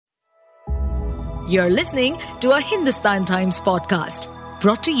You're listening to a Hindustan Times podcast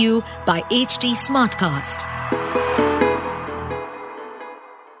brought to you by HT Smartcast.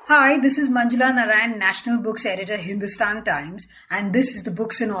 Hi, this is Manjula Narayan, National Books Editor, Hindustan Times, and this is the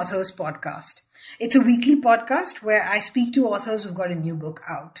Books and Authors podcast. It's a weekly podcast where I speak to authors who've got a new book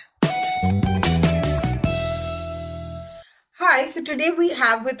out. Hi, so today we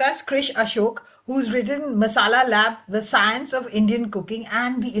have with us Krish Ashok, who's written Masala Lab, The Science of Indian Cooking,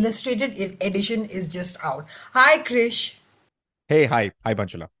 and the illustrated edition is just out. Hi, Krish. Hey, hi. Hi,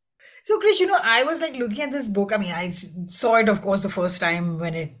 Manjula. So, Krish, I was looking at this book. I saw it, of course, the first time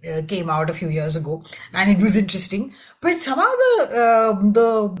when it came out a few years ago, and it was interesting. But somehow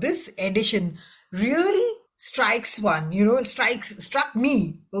this edition really strikes one, struck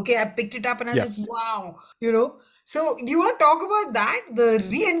me. Okay, I picked it up and I was like, wow, So, do you want to talk about that? The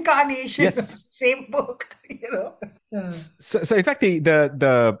reincarnation of the same book, So in fact,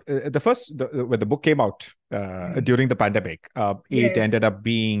 the first when the book came out during the pandemic, it ended up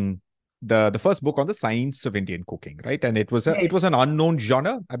being the first book on the science of Indian cooking, right? And it was an unknown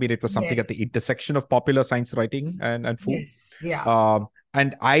genre. I mean, it was something at the intersection of popular science writing and food. Yes. Yeah.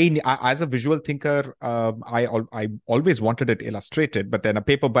 And I, as a visual thinker, I always wanted it illustrated, but then a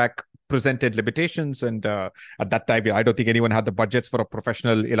paperback presented limitations, and at that time, I don't think anyone had the budgets for a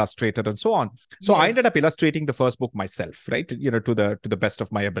professional illustrator and so on. So I ended up illustrating the first book myself, right? To the best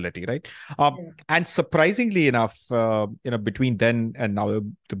of my ability, right? And surprisingly enough, between then and now,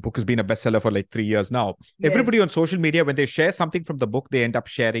 the book has been a bestseller for like 3 years now. Everybody on social media, when they share something from the book, they end up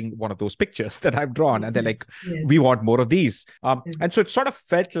sharing one of those pictures that I've drawn, and they're like, "We want more of these." And so it sort of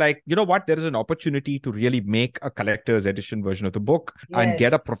felt like, there is an opportunity to really make a collector's edition version of the book and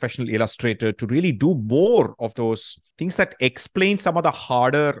get a professional illustrator to really do more of those things that explain some of the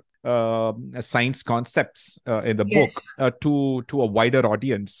harder science concepts in the book to a wider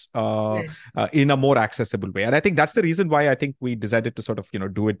audience in a more accessible way. And I think that's the reason why I think we decided to sort of,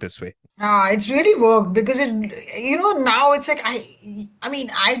 do it this way. It's really worked because now it's like, I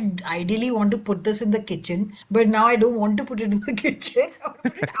ideally want to put this in the kitchen, but now I don't want to put it in the kitchen. I want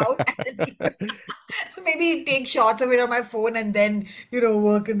to put it out and maybe take shots of it on my phone and then,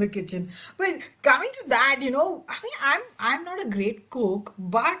 work in the kitchen. But coming to that, I'm not a great cook,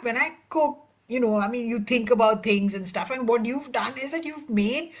 but when I cook, you think about things and stuff. And what you've done is that you've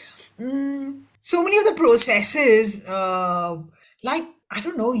made so many of the processes,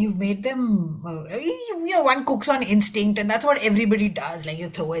 you've made them, one cooks on instinct, and that's what everybody does. Like, you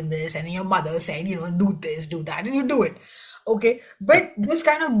throw in this, and your mother said, do this, do that, and you do it. Okay, but this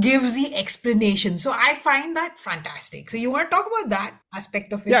kind of gives the explanation. So I find that fantastic. So you want to talk about that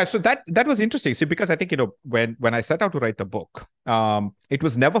aspect of it? Yeah, so that was interesting. See, because I think, when I set out to write the book, it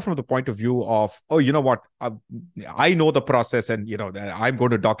was never from the point of view of, I know the process and, I'm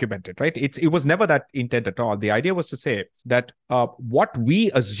going to document it, right? It was never that intent at all. The idea was to say that what we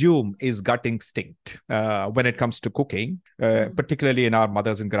assume is gut instinct when it comes to cooking, particularly in our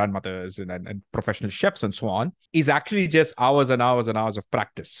mothers and grandmothers and professional chefs and so on, is actually just hours and hours and hours of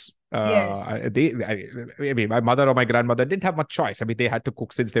practice. My mother or my grandmother didn't have much choice. I mean, they had to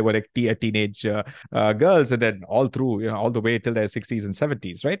cook since they were teenage girls, and then all through, all the way till their 60s and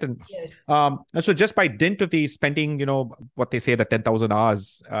 70s, right? And so just by dint of the spending, what they say, the 10,000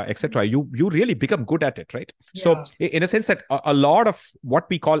 hours, etc., you really become good at it, right? Yeah. So in a sense that a lot of what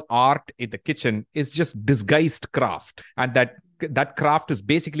we call art in the kitchen is just disguised craft, and that craft is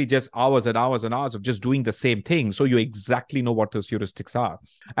basically just hours and hours and hours of just doing the same thing. So you exactly know what those heuristics are.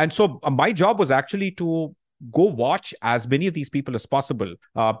 And so my job was actually to go watch as many of these people as possible,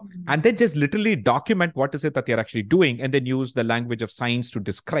 and then just literally document what is it that they're actually doing, and then use the language of science to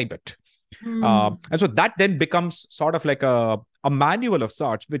describe it. And so that then becomes sort of like a manual of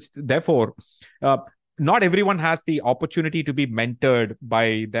sorts, which therefore, not everyone has the opportunity to be mentored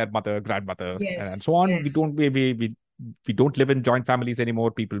by their mother, grandmother, and so on. Yes. We don't live in joint families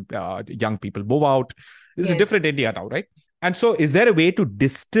anymore. Young people move out. This is a different India now, right? And so is there a way to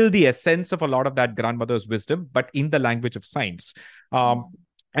distill the essence of a lot of that grandmother's wisdom, but in the language of science?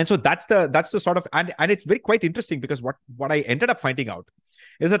 And so that's the sort of, and it's quite interesting, because what I ended up finding out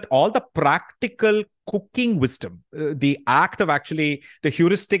is that all the practical cooking wisdom, the act of actually the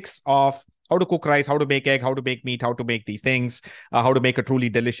heuristics of how to cook rice, how to make egg, how to make meat, how to make these things, how to make a truly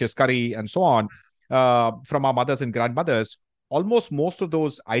delicious curry, and so on, from our mothers and grandmothers, almost most of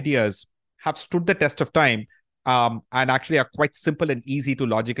those ideas have stood the test of time, and actually are quite simple and easy to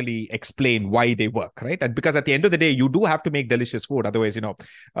logically explain why they work, right? And because at the end of the day, you do have to make delicious food. Otherwise,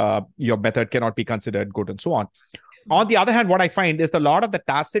 your method cannot be considered good, and so on. On the other hand, what I find is a lot of the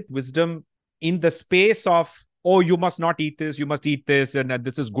tacit wisdom in the space of oh, you must not eat this, you must eat this, and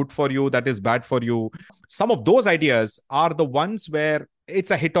this is good for you, that is bad for you. Some of those ideas are the ones where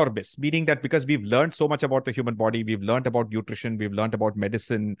it's a hit or miss, meaning that because we've learned so much about the human body, we've learned about nutrition, we've learned about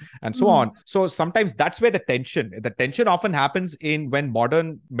medicine and so on. So sometimes that's where the tension often happens in when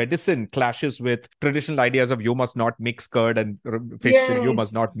modern medicine clashes with traditional ideas of you must not mix curd and fish, and you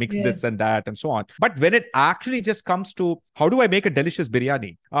must not mix this and that and so on. But when it actually just comes to how do I make a delicious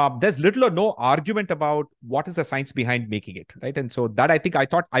biryani, there's little or no argument about what is the science behind making it, right? And so that I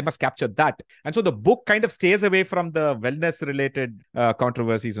thought I must capture that. And so the book kind of stays away from the wellness related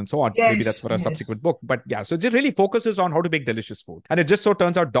controversies and so on. Maybe that's for a subsequent book. But yeah, so it just really focuses on how to make delicious food. And it just so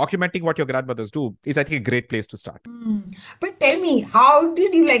turns out documenting what your grandmothers do is, I think, a great place to start. But tell me, how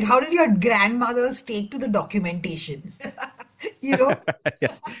did your grandmothers take to the documentation?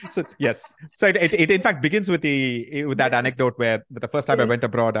 Yes. So it in fact begins with that anecdote where the first time I went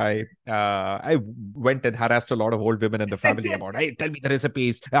abroad, I went and harassed a lot of old women in the family about, hey, tell me the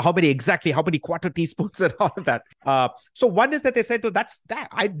recipes, how many quarter teaspoons and all of that. So one is that they said,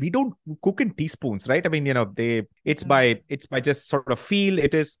 we don't cook in teaspoons, right? I mean, it's by just sort of feel,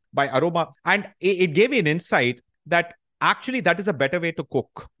 it is by aroma, and it gave me an insight that actually that is a better way to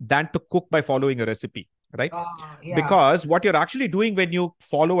cook than to cook by following a recipe. Right? Because what you're actually doing when you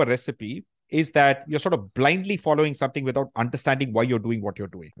follow a recipe is that you're sort of blindly following something without understanding why you're doing what you're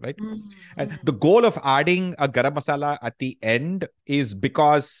doing, right? And the goal of adding a garam masala at the end is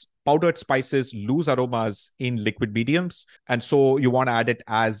because powdered spices lose aromas in liquid mediums, and so you want to add it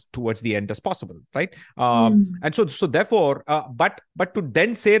as towards the end as possible, right? And so therefore, but to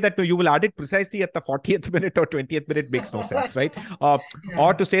then say that you will add it precisely at the 40th minute or 20th minute makes no sense, right?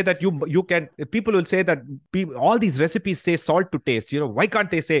 Or to say that you can, people will say that all these recipes say salt to taste. Why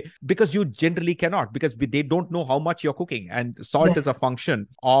can't they say? Because you generally cannot, because they don't know how much you're cooking, and salt is a function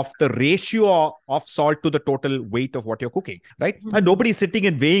of the ratio of salt to the total weight of what you're cooking, right? And nobody's sitting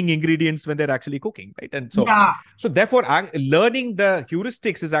and weighing ingredients when they're actually cooking, right? And so therefore learning the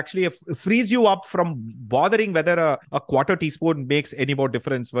heuristics is actually frees you up from bothering whether a quarter teaspoon makes any more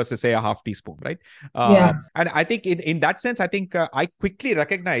difference versus say a half teaspoon, right? And I think in that sense, I think I quickly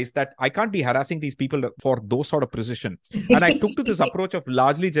recognized that I can't be harassing these people for those sort of precision, and I took to this approach of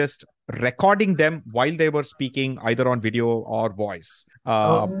largely just recording them while they were speaking, either on video or voice,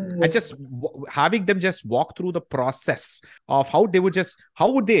 and just having them just walk through the process of how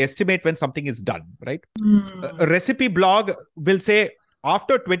would they estimate when something is done, right? A recipe blog will say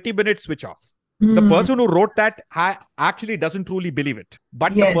after 20 minutes switch off. The person who wrote that actually doesn't truly believe it.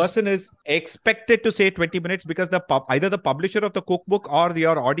 But the person is expected to say 20 minutes because either the publisher of the cookbook or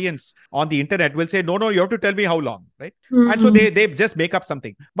your audience on the internet will say, no, you have to tell me how long, right? And so they just make up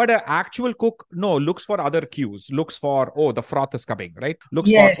something. But an actual cook, looks for other cues, looks for, the froth is coming, right? Looks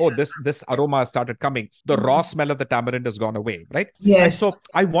for, this aroma started coming. The raw smell of the tamarind has gone away, right? And so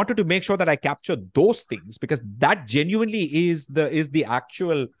I wanted to make sure that I capture those things, because that genuinely is the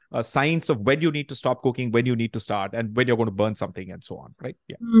actual science of when you need to stop cooking, when you need to start, and when you're going to burn something and so on, right?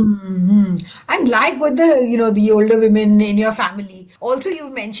 Yeah. And like with the older women in your family, also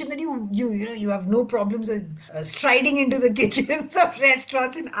you mentioned that you have no problems with striding into the kitchens of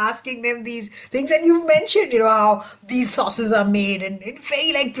restaurants and asking them these things, and you mentioned how these sauces are made, and it's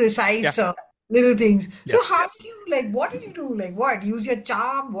very precise little things. So how did you what did you do? Use your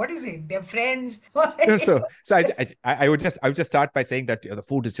charm? What is it? They're friends? So I would just start by saying that the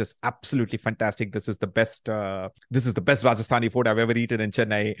food is just absolutely fantastic. This is the best Rajasthani food I've ever eaten in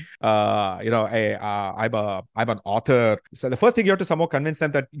Chennai. I'm an author. So the first thing you have to somehow convince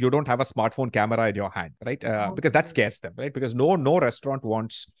them that you don't have a smartphone camera in your hand, right? Because that scares them, right? Because no restaurant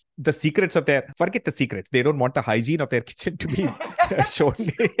wants the secrets of forget the secrets. They don't want the hygiene of their kitchen to be shown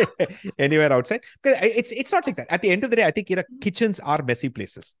anywhere outside. It's not like that. At the end of the day, I think kitchens are messy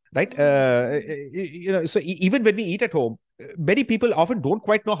places, right? So even when we eat at home, many people often don't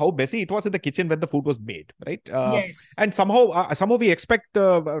quite know how messy it was in the kitchen when the food was made, right? And somehow we expect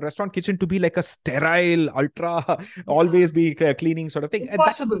the restaurant kitchen to be like a sterile, always be cleaning sort of thing.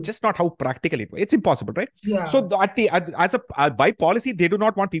 Impossible. And that's just not how practical it was. It's impossible, right? So by policy, they do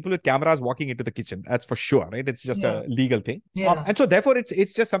not want people with cameras walking into the kitchen. That's for sure, right? It's just a legal thing. And so therefore,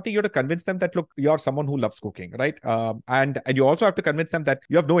 it's just something you have to convince them that, look, you're someone who loves cooking, right? And you also have to convince them that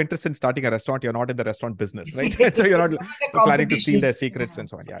you have no interest in starting a restaurant. You're not in the restaurant business, right? So you're not planning to steal their secrets and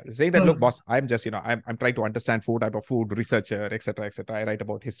so on. Saying that, look, boss, I'm just, I'm trying to understand food. I'm a food researcher, etc., etc. I write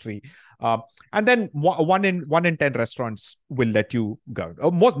about history. And then 1 in 10 restaurants will let you go.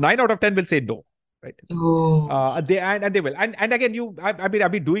 Most 9 out of 10 will say no. Right. They will. And again, I've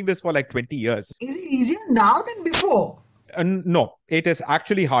been doing this for 20 years. Is it easier now than before? No, it is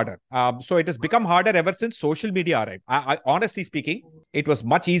actually harder. So it has become harder ever since social media arrived. Honestly speaking, it was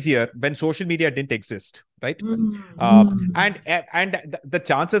much easier when social media didn't exist, right? And the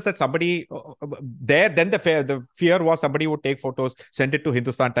chances that somebody then the fear was somebody would take photos, send it to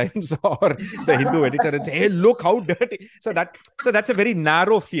Hindustan Times or the Hindu editor and say, "Hey, look how dirty." So that's a very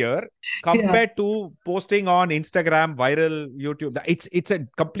narrow fear compared to posting on Instagram, viral, YouTube. It's a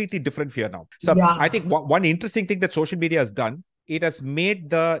completely different fear now. So I think one interesting thing that social media has done, it has made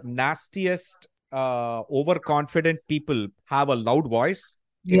the nastiest, overconfident people have a loud voice.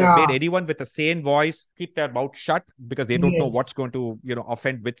 It has made anyone with a sane voice keep their mouth shut because they don't know what's going to,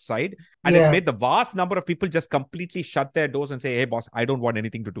 offend which side. And it's made the vast number of people just completely shut their doors and say, "Hey, boss, I don't want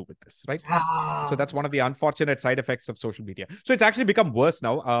anything to do with this," right? So that's one of the unfortunate side effects of social media. So it's actually become worse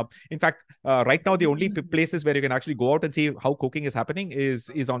now. In fact, right now, the only places where you can actually go out and see how cooking is happening is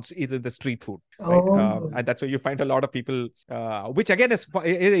in the street food, right? And that's where you find a lot of people, which again is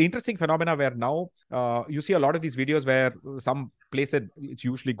an interesting phenomena where now you see a lot of these videos where some place, it's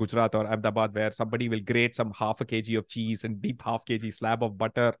usually Gujarat or Ahmedabad, where somebody will grate some half a kg of cheese and deep half kg slab of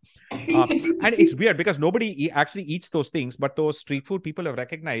butter. And it's weird because nobody actually eats those things, but those street food people have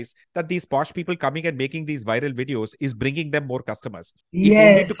recognized that these posh people coming and making these viral videos is bringing them more customers. If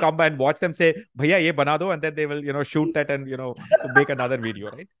only to come and watch them say, "Bhaiya, ye bana do," and then they will, shoot that and, make another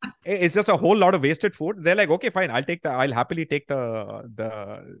video, right? It's just a whole lot of wasted food. They're like, "Okay, fine, I'll happily take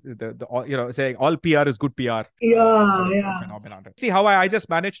saying all PR is good PR." It's a phenomenon. Right? See how I just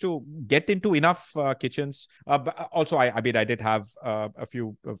managed to get into enough kitchens. But also, I mean, I did have a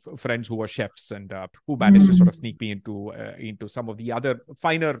few friends who were chefs and who managed to sort of sneak me into some of the other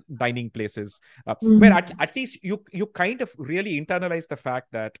finer dining places, where at least you kind of really internalize the fact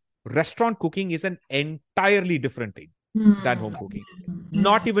that restaurant cooking is an entirely different thing than home cooking.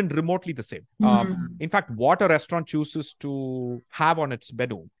 Not even remotely the same. In fact, what a restaurant chooses to have on its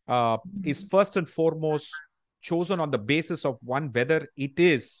menu is first and foremost chosen on the basis of whether it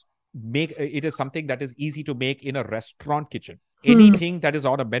is something that is easy to make in a restaurant kitchen. Anything that is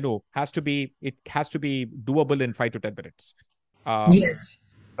on a menu has to be doable in 5 to 10 minutes.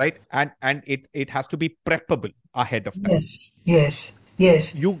 Right, and it has to be preppable ahead of time. Yes.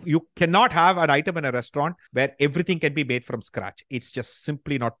 You cannot have an item in a restaurant where everything can be made from scratch. It's just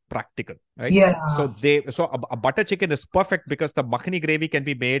simply not practical, right? So a butter chicken is perfect because the makhani gravy can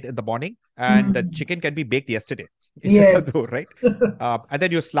be made in the morning and the chicken can be baked yesterday. Right? And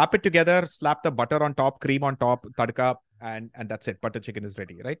then you slap it together, slap the butter on top, cream on top, tadka, and that's it. Butter chicken is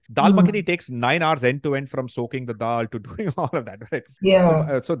ready, right? Dal makhani takes 9 hours end to end from soaking the dal to doing all of that, right?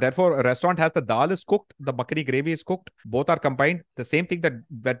 So therefore, a restaurant has the dal is cooked, the makhani gravy is cooked, both are combined. The same thing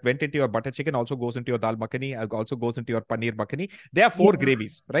that went into your butter chicken also goes into your dal makhani, also goes into your paneer makhani. There are 4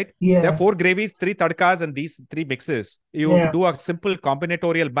 gravies, right? There are 4 gravies, 3 tadkas, and these 3 mixes. You do a simple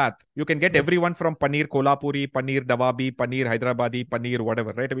combinatorial math. You can get everyone from paneer kolhapuri, paneer nawabi, paneer hyderabadi, paneer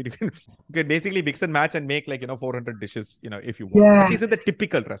whatever, right? I mean, you can basically mix and match and make 400 dishes. If you want. These are the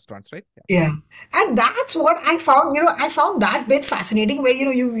typical restaurants, right? And that's what I found, I found that bit fascinating where,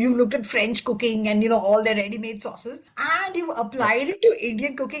 you looked at French cooking and, all the ready-made sauces and you applied it to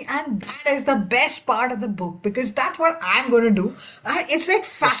Indian cooking. And that is the best part of the book because that's what I'm going to do. It's like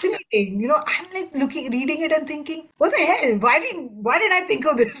fascinating. I'm like reading it and thinking, what the hell? Why did I think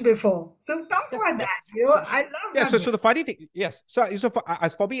of this before? So talk about that. I love that. So the funny thing, yes. So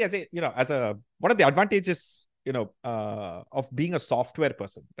as for me, one of the advantages of being a software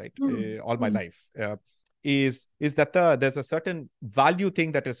person, right? All my life, is that there's a certain value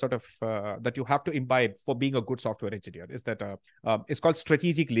thing that is sort of that you have to imbibe for being a good software engineer. Is that it's called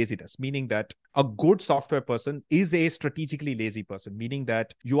strategic laziness, meaning that a good software person is a strategically lazy person, meaning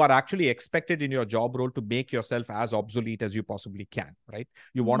that you are actually expected in your job role to make yourself as obsolete as you possibly can, right?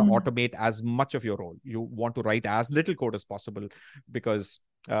 You want to automate as much of your role. You want to write as little code as possible because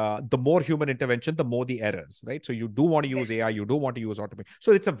the more human intervention, the more the errors, right? So you do want to use AI, you do want to use automation.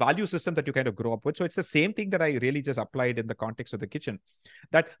 So it's a value system that you kind of grow up with. So it's the same thing that I really just applied in the context of the kitchen.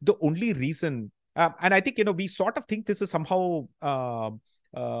 That the only reason, and I think, we sort of think this is somehow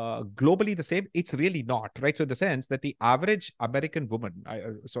globally the same. It's really not, right? So in the sense that the average American woman, I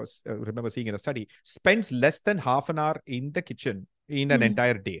remember seeing in a study, spends less than half an hour in the kitchen in an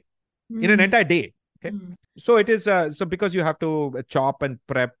entire day. In an entire day. Okay. So it is, so because you have to chop and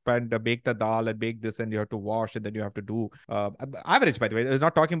prep and make the dal and make this, and you have to wash, and then you have to do average, by the way. It's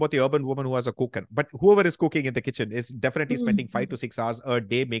not talking about the urban woman who has a cook, but whoever is cooking in the kitchen is definitely spending 5 to 6 hours a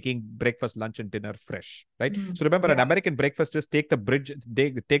day making breakfast, lunch, and dinner fresh, right? So remember, an American breakfast is take the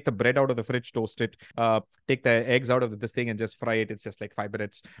bread out of the fridge, toast it, take the eggs out of this thing and just fry it. It's just like 5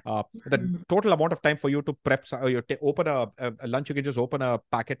 minutes. The total amount of time for you to prep, you open a lunch, you can just open a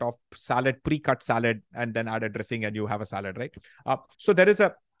packet of salad, pre-cut salad, and then add a dressing and you have a salad, right?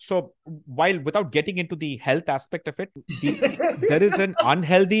 So while without getting into the health aspect of it, there is an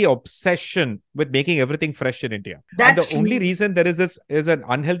unhealthy obsession with making everything fresh in India. And the only reason there is an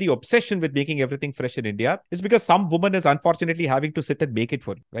unhealthy obsession with making everything fresh in India is because some woman is unfortunately having to sit and make it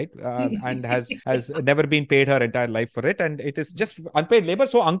for you, right? And has never been paid her entire life for it. And it is just unpaid labor.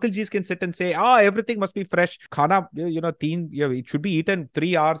 So Uncle G's can sit and say, everything must be fresh. Khana, it should be eaten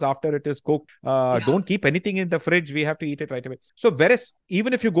 3 hours after it is cooked. Don't keep anything in the fridge. We have to eat it right away. So whereas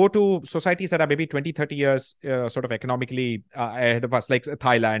even if you go to societies that are maybe 20, 30 years sort of economically ahead of us, like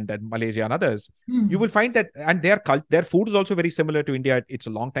Thailand and Malaysia and others, you will find that, and their food is also very similar to India. It's a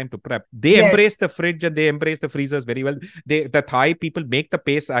long time to prep. They embrace the fridge and they embrace the freezers very well. The Thai people make the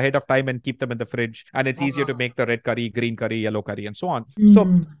paste ahead of time and keep them in the fridge, and it's easier to make the red curry, green curry, yellow curry, and so on. So,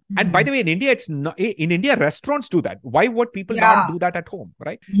 and by the way, in India, it's not, in India, restaurants do that. Why would people not do that at home,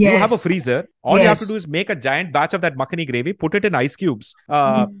 right? You have a freezer. All you have to do is make a giant batch of that makhani gravy, put it in ice cubes,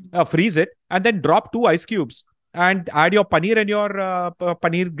 freeze it, and then drop 2 ice cubes and add your paneer, and your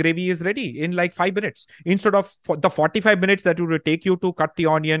paneer gravy is ready in like 5 minutes instead of the 45 minutes that it would take you to cut the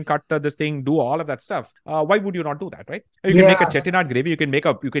onion, cut this thing, do all of that stuff. Why would you not do that, right? You can make a chettinad gravy. You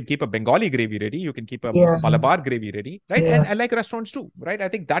can keep a Bengali gravy ready. You can keep a Malabar gravy ready, right? And like restaurants too, right? I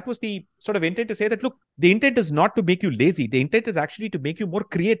think that was the sort of intent, to say that, look, the intent is not to make you lazy. The intent is actually to make you more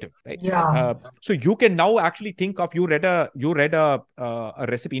creative, right? So you can now actually think of, you read a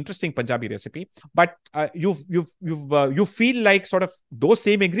recipe, interesting Punjabi recipe, but you feel like sort of those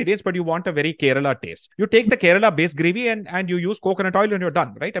same ingredients, but you want a very Kerala taste. You take the Kerala based gravy and you use coconut oil and you're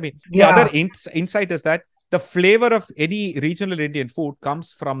done, right? I mean, the other insight is that the flavor of any regional Indian food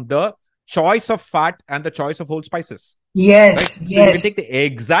comes from the choice of fat and the choice of whole spices. Yes, right? So you can take the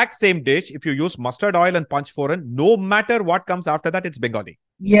exact same dish. If you use mustard oil and punch foreign, no matter what comes after that, it's Bengali.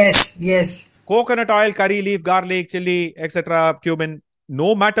 Yes. Coconut oil, curry leaf, garlic, chili, etc., cumin.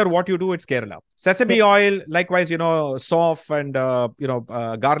 No matter what you do, it's Kerala. Sesame oil, likewise, sauf and,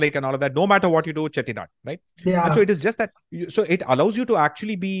 garlic and all of that. No matter what you do, chettinad, right? And so it is just that. So it allows you to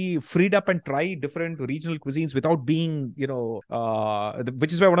actually be freed up and try different regional cuisines without being,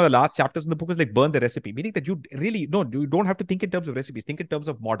 which is why one of the last chapters in the book is like burn the recipe, meaning that you don't have to think in terms of recipes. Think in terms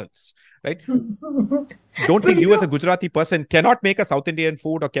of models, right? Don't think you as a Gujarati person cannot make a South Indian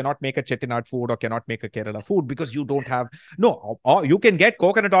food or cannot make a chettinad food or cannot make a Kerala food because you don't have, or you can get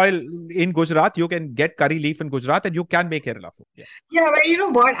coconut oil in Gujarat, you can get curry leaf in Gujarat, and you can make Kerala food. But you know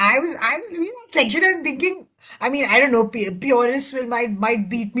what? I was reading that section and thinking, I mean, I don't know, purists might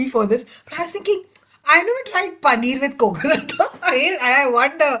beat me for this, but I was thinking, I never tried paneer with coconut oil, and I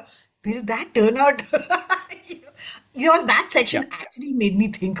wonder, will that turn out? That section actually made me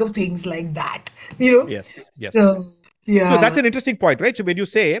think of things like that. Yes. So, So that's an interesting point, right? So when you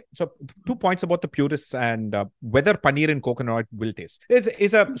say, 2 points about the purists and whether paneer and coconut will taste.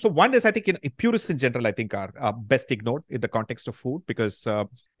 So one is, I think, purists in general, I think, are best ignored in the context of food, because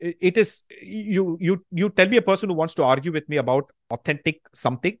it is, you tell me a person who wants to argue with me about authentic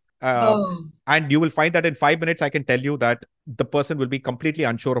something, and you will find that in 5 minutes, I can tell you that the person will be completely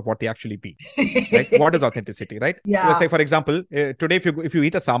unsure of what they actually be. Right? What is authenticity, right? Say, for example, today, if you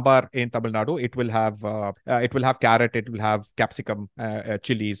eat a sambar in Tamil Nadu, it will have carrot, it will have capsicum,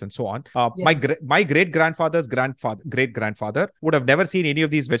 chilies, and so on. My great grandfather's great grandfather would have never seen any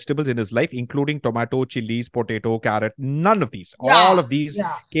of these vegetables in his life, including tomato, chilies, potato, carrot. None of these. All of these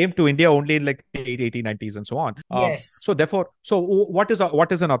came to India only in like the 1890s and so on. So therefore, what is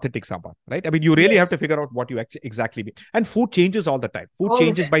an authentic sambar, right? I mean, you really have to figure out what you exactly mean. And food changes all the time. Food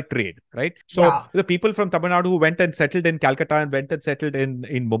changes by trade, right? So the people from Tamil Nadu who went and settled in Calcutta and went and settled in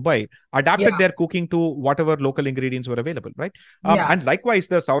Mumbai adapted their cooking to whatever local ingredients were available, right? And likewise,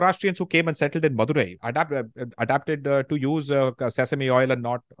 the Saurashtrians who came and settled in Madurai adapted to use sesame oil and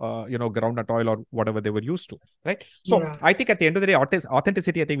not, groundnut oil or whatever they were used to, right? So I think at the end of the day,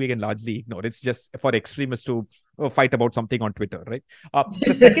 authenticity, I think we can largely ignore. It's just for extremists to fight about something on Twitter, right?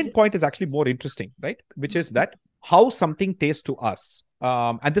 The second point is actually more interesting, right? Which is that how something tastes to us.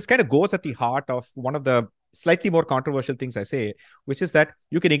 And this kind of goes at the heart of one of the slightly more controversial things I say, which is that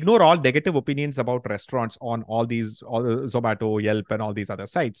you can ignore all negative opinions about restaurants on all Zomato, Yelp, and all these other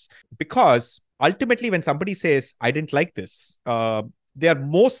sites, because ultimately when somebody says, I didn't like this, they are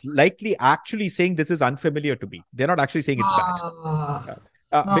most likely actually saying this is unfamiliar to me. They're not actually saying it's bad.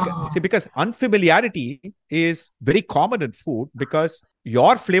 Because unfamiliarity is very common in food, because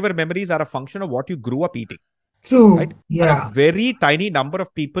your flavor memories are a function of what you grew up eating. True. Right? Yeah. And a very tiny number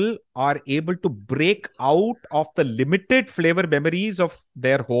of people are able to break out of the limited flavor memories of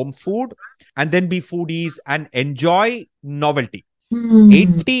their home food and then be foodies and enjoy novelty.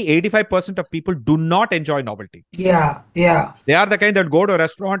 80-85% of people do not enjoy novelty. Yeah. They are the kind that go to a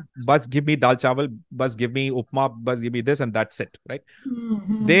restaurant, bus give me dal chawal, bus give me upma, bus give me this, and that's it, right?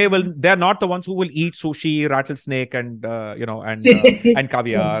 They're not the ones who will eat sushi, rattlesnake, and and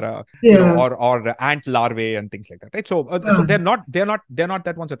caviar, or ant larvae and things like that, right? So they're not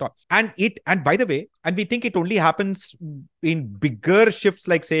that ones at all. And by the way, and we think it only happens in bigger shifts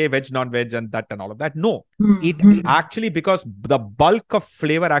like, say, veg, non-veg, and that and all of that. No, it actually, because the bulk of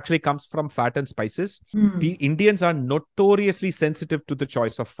flavor actually comes from fat and spices. The Indians are notoriously sensitive to the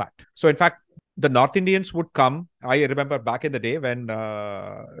choice of fat. So in fact, the North Indians would come. I remember back in the day when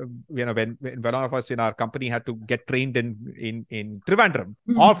when one of us in our company had to get trained in Trivandrum.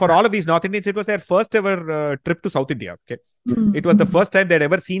 For all of these North Indians, it was their first ever trip to South India. Okay, it was the first time they'd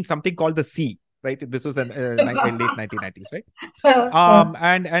ever seen something called the sea. Right, this was in late 1990s, right?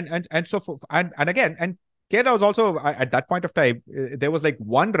 And again, Kerala was also, at that point of time, there was like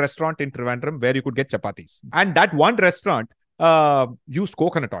one restaurant in Trivandrum where you could get chapatis. And that one restaurant used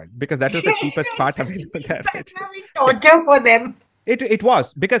coconut oil because that was the cheapest fat available there. Right? Torture for them. It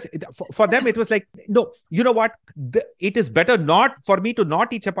was, because for them it was like, no, you know what? It is better not for me to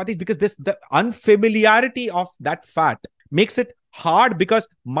not eat chapatis, because the unfamiliarity of that fat makes it hard, because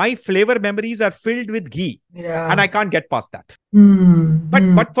my flavor memories are filled with ghee, and I can't get past that.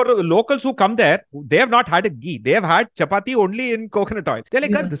 But for the locals who come there, they have not had a ghee. They have had chapati only in coconut oil. They're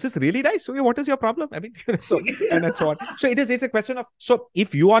like, God, this is really nice. So what is your problem? I mean, and so on. So it's a question of, so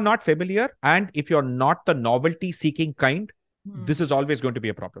if you are not familiar and if you're not the novelty seeking kind, this is always going to be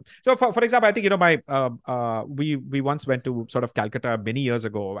a problem. So for example, I think, we once went to sort of Calcutta many years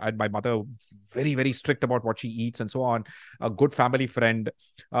ago, and my mother, very, very strict about what she eats and so on. A good family friend,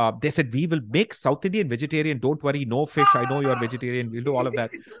 they said, we will make South Indian vegetarian. Don't worry, no fish. I know you're vegetarian. We'll do all of that.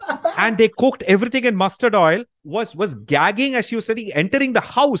 And they cooked everything in mustard oil. Was gagging as she was entering the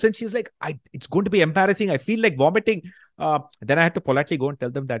house, and she was like, it's going to be embarrassing. I feel like vomiting. Then I had to politely go and tell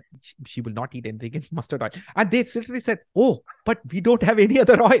them that she will not eat anything in mustard oil. And they literally said, oh, but we don't have any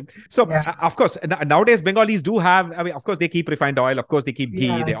other oil. So, of course, nowadays Bengalis do have, I mean, of course, they keep refined oil. Of course, they keep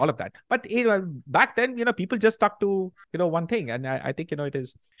ghee, they all of that. But back then, people just stuck to, one thing. And I think, it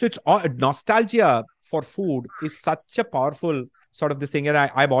is. So it's nostalgia for food is such a powerful sort of this thing. And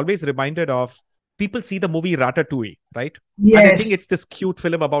I'm always reminded of, people see the movie Ratatouille, right? Yes. And I think it's this cute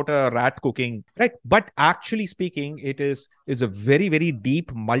film about a rat cooking, right? But actually speaking, it is a very, very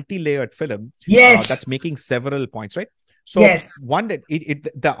deep, multi-layered film. Yes. That's making several points, right? So one,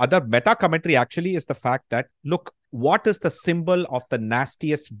 the other meta commentary actually is the fact that, look, what is the symbol of the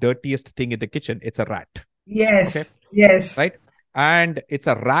nastiest, dirtiest thing in the kitchen? It's a rat. Yes. Okay? Yes. Right? And it's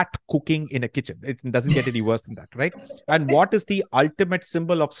a rat cooking in a kitchen. It doesn't get any worse than that, right? And what is the ultimate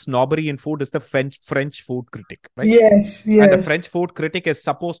symbol of snobbery in food is the French food critic, right? Yes. And the French food critic is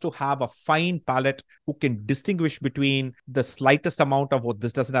supposed to have a fine palate who can distinguish between the slightest amount of,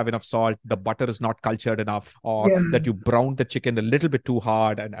 this doesn't have enough salt, the butter is not cultured enough, or that you browned the chicken a little bit too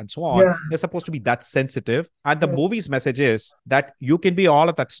hard, and so on. They're supposed to be that sensitive. And the movie's message is that you can be all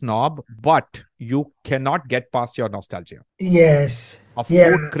of that snob, but you cannot get past your nostalgia. Yes. A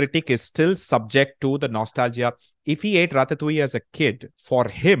food critic is still subject to the nostalgia. If he ate Ratatouille as a kid, for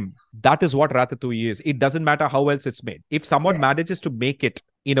him, that is what Ratatouille is. It doesn't matter how else it's made. If someone manages to make it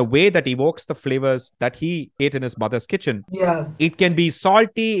in a way that evokes the flavors that he ate in his mother's kitchen, it can be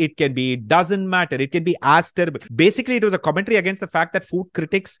salty, it doesn't matter. It can be as terrible. Basically, it was a commentary against the fact that food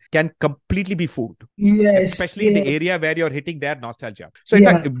critics can completely be fooled. Yes. Especially in the area where you're hitting their nostalgia. So in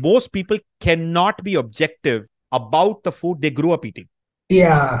fact, most people cannot be objective about the food they grew up eating.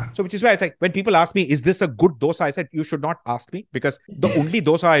 Yeah. So which is why I say, when people ask me, is this a good dosa? I said, you should not ask me, because the only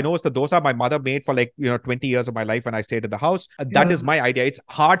dosa I know is the dosa my mother made for 20 years of my life when I stayed in the house. That is my idea. It's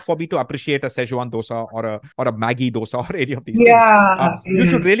hard for me to appreciate a Szechuan dosa or a Maggi dosa or any of these things. You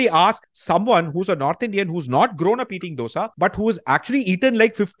should really ask someone who's a North Indian who's not grown up eating dosa, but who has actually eaten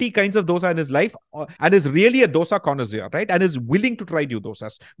like 50 kinds of dosa in his life and is really a dosa connoisseur, right? And is willing to try new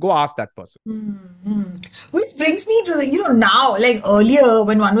dosas. Go ask that person. Which brings me to now, like earlier, earlier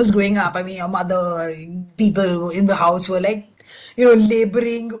when one was growing up, I mean, your mother, people in the house were like,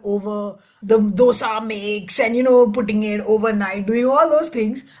 laboring over the dosa mix and, putting it overnight, doing all those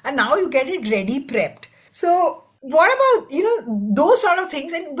things. And now you get it ready prepped. So what about, those sort of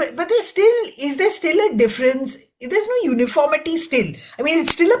things? And but is there still a difference? There's no uniformity still. I mean,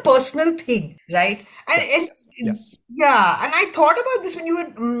 it's still a personal thing, right? And Yes. yeah, and I thought about this when you were.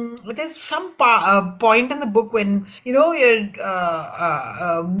 There's some point in the book when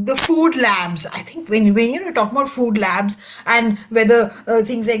the food labs. I think when you're talking about food labs and whether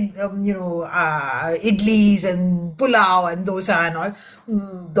things like idlis and pulao and dosa and all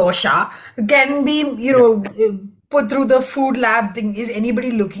dosha can be put through the food lab thing. Is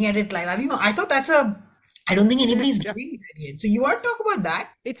anybody looking at it like that? I thought I don't think anybody's doing that yet. So you want to talk about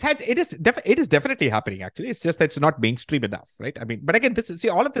that? It is definitely happening. Actually, it's just that it's not mainstream enough, right? I mean, but again,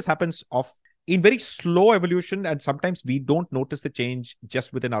 all of this happens in very slow evolution, and sometimes we don't notice the change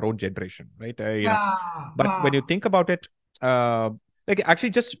just within our own generation, right? But when you think about it, like actually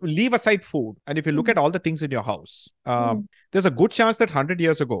just leave aside food, and if you look at all the things in your house, there's a good chance that 100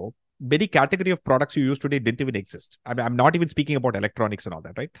 years ago, many category of products you use today didn't even exist. I mean, I'm not even speaking about electronics and all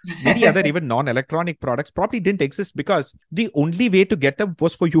that, right? Many other even non-electronic products probably didn't exist because the only way to get them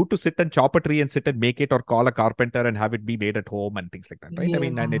was for you to sit and chop a tree and sit and make it, or call a carpenter and have it be made at home and things like that, right? I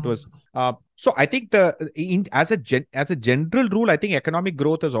mean, and it was so I think as a general rule, I think economic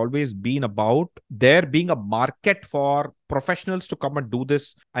growth has always been about there being a market for professionals to come and do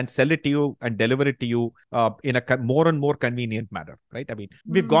this and sell it to you and deliver it to you in a more and more convenient manner, right? I mean,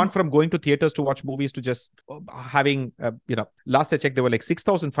 we've gone from going to theaters to watch movies to just having, last I checked, there were like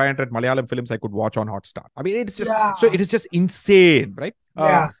 6,500 Malayalam films I could watch on Hotstar. I mean, it's just, so it is just insane, right?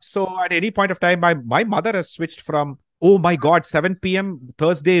 So at any point of time, my mother has switched from, oh my God, 7 p.m.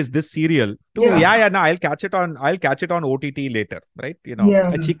 Thursday is this serial. No, I'll catch it on OTT later, right?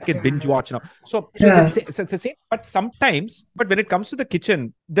 A chick can binge watch now. So it's the same. But when it comes to the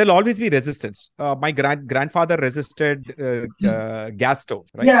kitchen, there'll always be resistance. My grandfather resisted gas stove,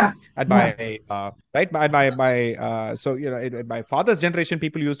 right? Yeah. And in my father's generation,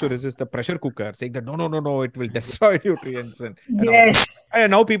 people used to resist the pressure cooker, saying that no, it will destroy nutrients and yes.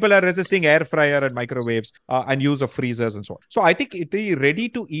 And now people are resisting air fryer and microwaves and use of freezers and so on. So I think the ready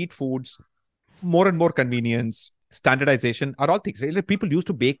to eat foods, more and more convenience, standardization are all things. People used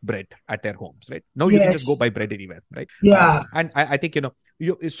to bake bread at their homes, right? Now you can just go buy bread anywhere, right? Yeah. And I think, it will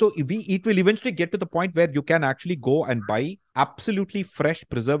eventually get to the point where you can actually go and buy absolutely fresh,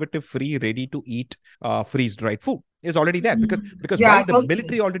 preservative-free, ready-to-eat, freeze-dried food. Is already there because the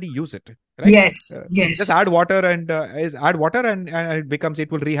military already use it, right? Yes, just add water and it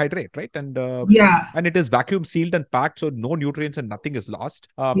will rehydrate, right? And and it is vacuum sealed and packed, so no nutrients and nothing is lost.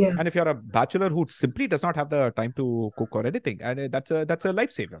 And if you're a bachelor who simply does not have the time to cook or anything, and that's a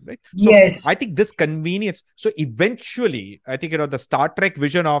lifesaver, right? So yes. I think this convenience. So eventually, I think the Star Trek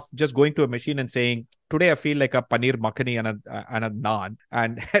vision of just going to a machine and saying, today I feel like a paneer makhani and a naan,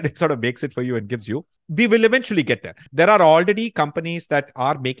 and it sort of makes it for you and gives you. We will eventually get there. There are already companies that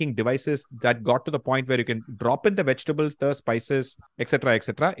are making devices that got to the point where you can drop in the vegetables, the spices, etc.,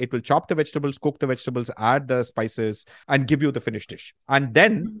 etc. It will chop the vegetables, cook the vegetables, add the spices, and give you the finished dish. And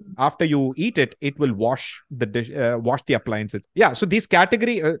then after you eat it, it will wash the dish, wash the appliances. Yeah. So these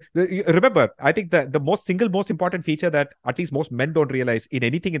category. Remember, I think the single most important feature that at least most men don't realize in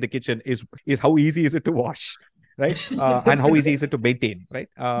anything in the kitchen is how easy is it to wash. Right? And how easy is it to maintain, right?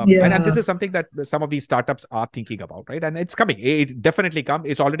 And this is something that some of these startups are thinking about, right? And it's coming. It definitely come.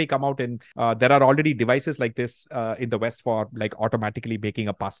 It's already come out in, there are already devices like this in the West for like automatically making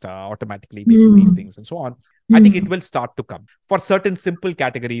a pasta, automatically making these things and so on. I think it will start to come for certain simple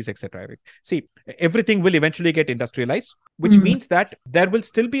categories, etc. See, everything will eventually get industrialized, which means that there will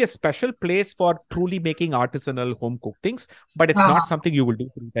still be a special place for truly making artisanal home cooked things, but it's not something you will do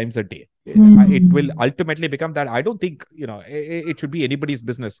 3 times a day. It will ultimately become that. I don't think, it should be anybody's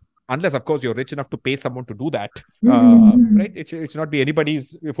business unless, of course, you're rich enough to pay someone to do that, right? It should not be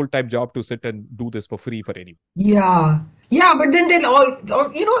anybody's full-time job to sit and do this for free for anyone. Yeah, but then they'll all,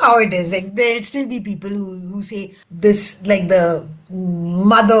 you know how it is. Like there'll still be people who say this, like the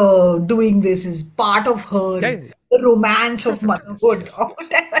mother doing this is part of her, the romance of motherhood or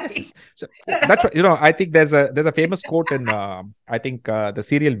whatever. So that's what, I think there's a famous quote in, I think the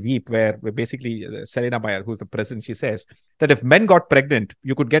serial Veep where basically Selena Meyer, who's the president, she says that if men got pregnant,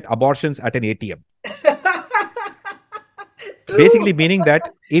 you could get abortions at an ATM. Basically meaning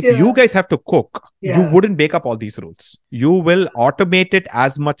that if Yeah. you guys have to cook, you Yeah. wouldn't make up all these rules. You will automate it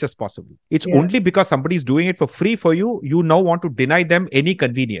as much as possible. It's Yeah. only because somebody's doing it for free for you, you now want to deny them any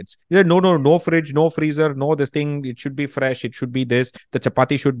convenience. No fridge, no freezer, no this thing. It should be fresh. It should be this. The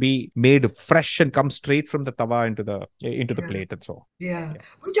chapati should be made fresh and come straight from the tawa into the Yeah. plate and so on. Yeah.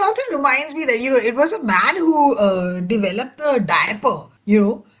 Which also reminds me that, it was a man who developed the diaper.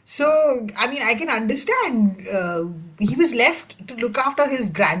 So, I mean, I can understand he was left to look after his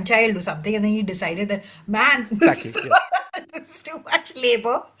grandchild or something, and then he decided that, man, Exactly. Yeah. this is too much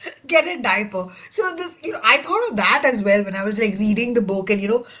labor. Get a diaper. So I thought of that as well when I was like reading the book,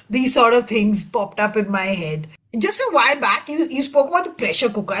 and these sort of things popped up in my head. Just a while back, you spoke about the pressure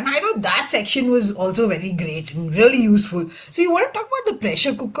cooker, and I thought that section was also very great and really useful. So you want to talk about the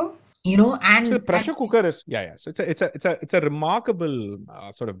pressure cooker? And So the pressure cooker is So it's a remarkable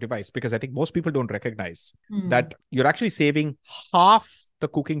sort of device, because I think most people don't recognize that you're actually saving half the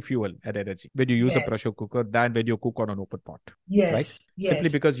cooking fuel and energy when you use a Yes. pressure cooker than when you cook on an open pot. Yes, Right? yes. Simply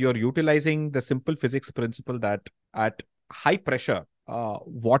because you're utilizing the simple physics principle that at high pressure,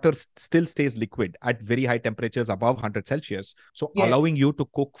 water still stays liquid at very high temperatures above 100 Celsius. So Yes. allowing you to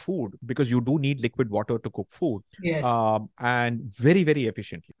cook food, because you do need liquid water to cook food, Yes. and very, very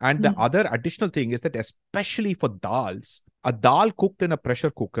efficiently. And the other additional thing is that, especially for dals, a dal cooked in a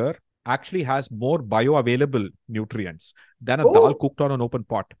pressure cooker actually has more bioavailable nutrients than a dal cooked on an open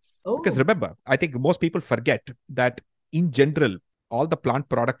pot. Because remember, I think most people forget that in general, all the plant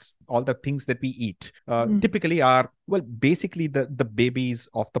products, all the things that we eat, typically are, well, basically the babies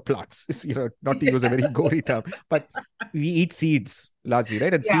of the plants. Not to use a very gory term, but we eat seeds largely,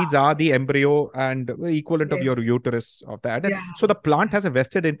 right? And Yeah. seeds are the embryo and equivalent of your Yes. uterus of that. And Yeah. so the plant has a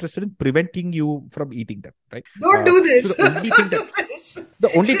vested interest in preventing you from eating them, right? Don't do this. So the only thing Don't do this.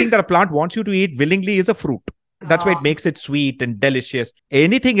 the only thing that a plant wants you to eat willingly is a fruit. That's why it makes it sweet and delicious.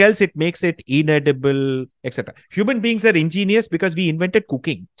 Anything else, it makes it inedible, etc. Human beings are ingenious because we invented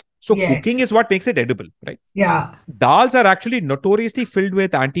cooking. So Yes. cooking is what makes it edible, right? Yeah. Dals are actually notoriously filled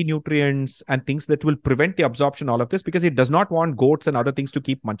with anti-nutrients and things that will prevent the absorption of all of this, because it does not want goats and other things to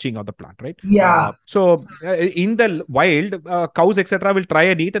keep munching on the plant, right? Yeah. So in the wild, cows, etc., will try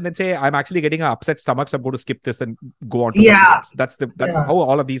and eat and then say, I'm actually getting an upset stomach, so I'm going to skip this and go on to Yeah. something else. That's Yeah. how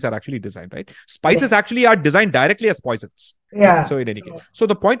all of these are actually designed, right? Spices actually are designed directly as poisons. Yeah. So in any case, so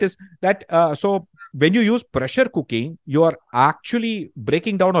the point is that when you use pressure cooking, you are actually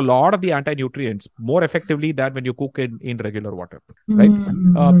breaking down a lot of the anti-nutrients more effectively than when you cook in regular water, right?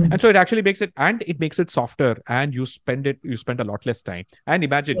 And so it actually makes it softer, and you spend a lot less time. And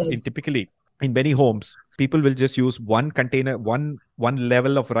imagine, in many homes, people will just use one container, one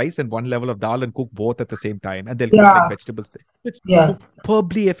level of rice and one level of dal, and cook both at the same time, and they'll cook like vegetables. It's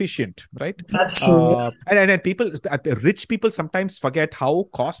superbly efficient, right? That's true. And people, rich people sometimes forget how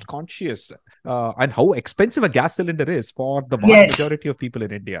cost conscious and how expensive a gas cylinder is for the vast majority of people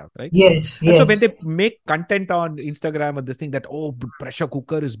in India, right? Yes. And so when they make content on Instagram and this thing that, pressure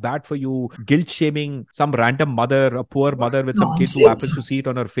cooker is bad for you, guilt shaming some random mother, a poor mother with some kid who happens to see it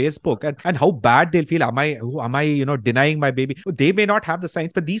on her Facebook, and how bad they'll feel. Am I denying my baby? They may not have the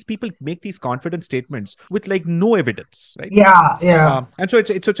science, but these people make these confident statements with like no evidence, right? And so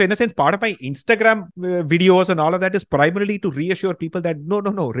it's in a sense, part of my Instagram videos and all of that is primarily to reassure people that no,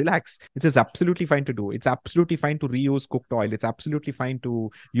 relax. It is absolutely fine to do. It's absolutely fine to reuse cooked oil. It's absolutely fine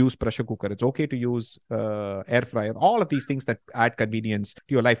to use pressure cooker. It's okay to use air fryer. All of these things that add convenience to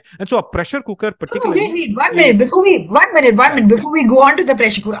your life. And so a pressure cooker particularly. Wait, 1 minute before we go on to the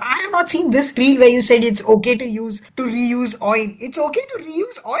pressure cooker. I have not seen this reel where you said it's okay to reuse oil. It's okay to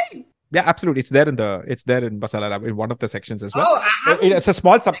reuse oil. Yeah, absolutely. It's there in Masala Lab in one of the sections as well. Oh, it's a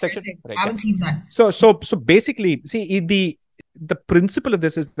small subsection. Right, I haven't seen that. So basically, see, the principle of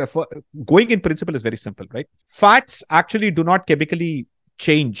this is going in principle is very simple, right? Fats actually do not chemically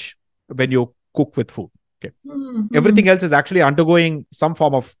change when you cook with food. Okay. Everything else is actually undergoing some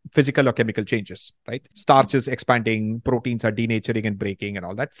form of physical or chemical changes, right? Starch is expanding, proteins are denaturing and breaking and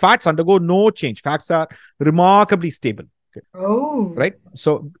all that. Fats undergo no change. Fats are remarkably stable. Okay. Right.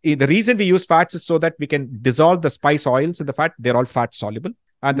 So the reason we use fats is so that we can dissolve the spice oils in the fat. They're all fat soluble.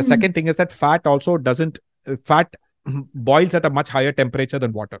 And the second thing is that fat boils at a much higher temperature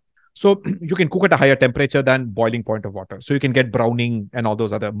than water. So you can cook at a higher temperature than boiling point of water. So you can get browning and all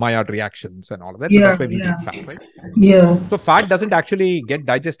those other Maillard reactions and all of that. So that's why we need fat, right? Yeah. So fat doesn't actually get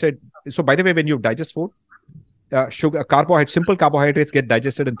digested. So by the way, when you digest food, simple carbohydrates get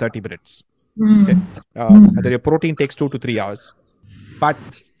digested in 30 minutes. Okay? And then your protein takes 2 to 3 hours.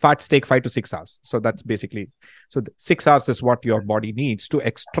 Fats take 5 to 6 hours. So that's basically, 6 hours is what your body needs to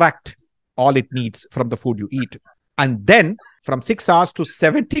extract all it needs from the food you eat. And then from 6 hours to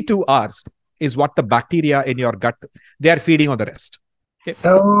 72 hours is what the bacteria in your gut, they are feeding on the rest. Okay.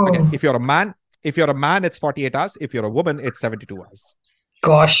 Again, if you're a man, it's 48 hours. If you're a woman, it's 72 hours.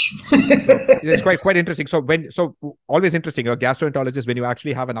 Gosh. It's quite interesting. So always interesting. A gastroenterologist, when you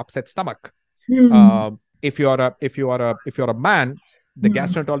actually have an upset stomach, if you're a man, the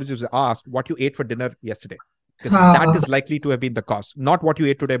gastroenterologist is asked what you ate for dinner yesterday, because that is likely to have been the cause, not what you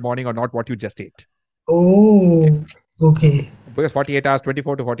ate today morning or not what you just ate. Okay. Because 48 hours,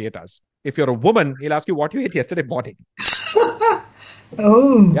 24 to 48 hours. If you're a woman, he'll ask you what you ate yesterday morning.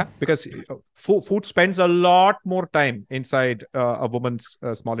 Yeah, because food spends a lot more time inside a woman's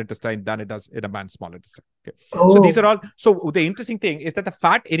small intestine than it does in a man's small intestine. Okay. So these are all. So the interesting thing is that the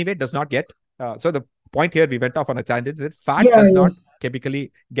fat anyway does not get. So the point here, we went off on a tangent, that fat does not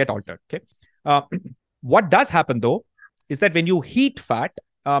chemically get altered. Okay. What does happen though is that when you heat fat,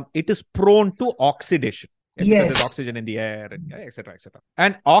 it is prone to oxidation. Because there's oxygen in the air, and etc.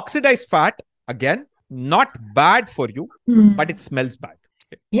 And oxidized fat, again, not bad for you, but it smells bad.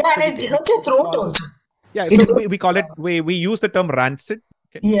 Okay. Yeah, so and it hurts your throat also. Yeah, so we call it, we use the term rancid.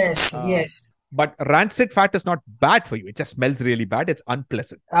 Okay. Yes. But rancid fat is not bad for you. It just smells really bad. It's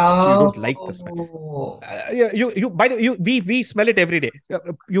unpleasant. So you don't like the smell. We smell it every day.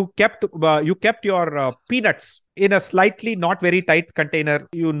 You kept your peanuts in a slightly not very tight container.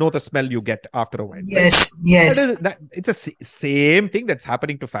 You know the smell you get after a while. Yes. It's a same thing that's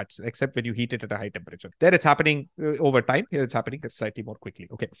happening to fats, except when you heat it at a high temperature. There it's happening over time. Here it's happening slightly more quickly.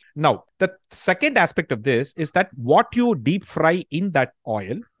 Okay. Now, the second aspect of this is that what you deep fry in that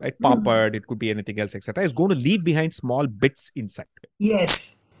oil, right? Papad, it could be anything else, etc., is going to leave behind small bits inside.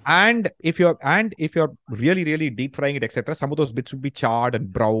 Yes. And if you're really, really deep frying it, etc., some of those bits would be charred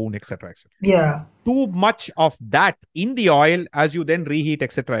and brown, etc. Yeah. Too much of that in the oil as you then reheat,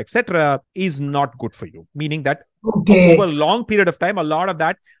 etc., is not good for you. Meaning that over a long period of time, a lot of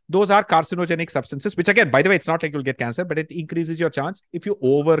that, those are carcinogenic substances, which again, by the way, it's not like you'll get cancer, but it increases your chance if you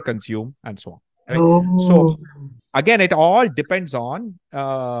over consume and so on. Right? So again, it all depends on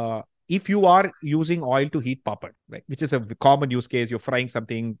if you are using oil to heat papad, right, which is a common use case. You're frying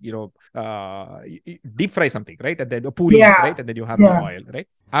something, deep fry something, right, and then a puri, right, and then you have the oil, right.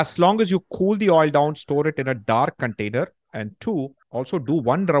 As long as you cool the oil down, store it in a dark container, and two, also do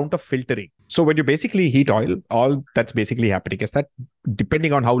one round of filtering. So when you basically heat oil, all that's basically happening is that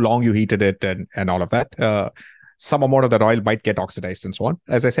depending on how long you heated it and all of that, some amount of that oil might get oxidized and so on.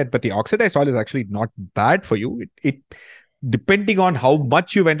 As I said, but the oxidized oil is actually not bad for you. It depending on how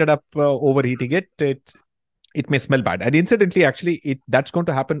much you've ended up overheating it, it may smell bad. And incidentally, actually, that's going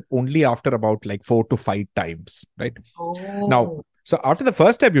to happen only after about like 4 to 5 times, right? Now, so after the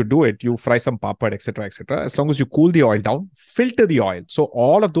first time you do it, you fry some papad, etc., etc. As long as you cool the oil down, filter the oil. So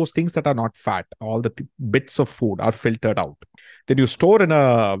all of those things that are not fat, all the bits of food are filtered out. Then you store in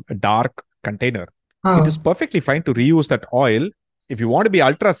a dark container. It is perfectly fine to reuse that oil. If you want to be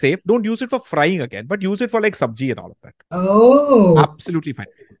ultra safe, don't use it for frying again, but use it for like sabji and all of that. It's absolutely fine.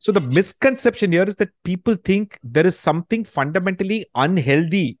 So the misconception here is that people think there is something fundamentally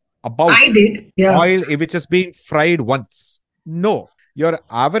unhealthy about oil which is being fried once. No, your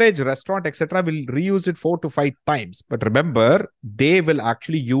average restaurant, etc., will reuse it 4 to 5 times. But remember, they will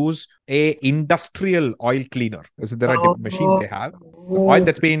actually use a industrial oil cleaner. So there are machines they have. The oil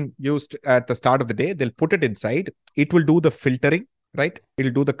that's been used at the start of the day, they'll put it inside. It will do the filtering, right?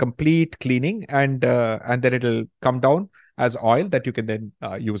 It'll do the complete cleaning, and then it'll come down as oil that you can then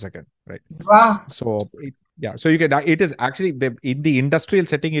use again, right? Wow. So so you can. It is actually in the industrial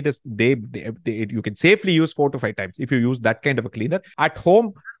setting. It is you can safely use 4 to 5 times if you use that kind of a cleaner. At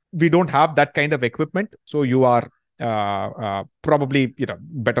home, we don't have that kind of equipment, so you are probably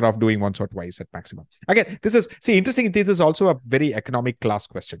better off doing once or twice at maximum. Again, interesting. This is also a very economic class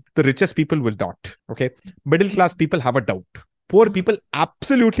question. The richest people will not. Okay, middle class people have a doubt. Poor people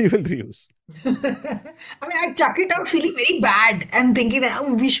absolutely will reuse. I mean, I chuck it out feeling very bad and thinking that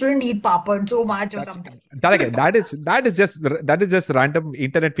we shouldn't eat papad so much or something. That is just random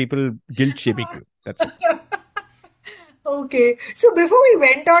internet people guilt shaming you. That's it. Okay, so before we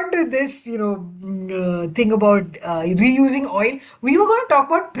went on to this, thing about reusing oil, we were going to talk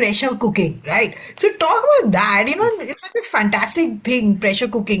about pressure cooking, right? So talk about that. It's such a fantastic thing, pressure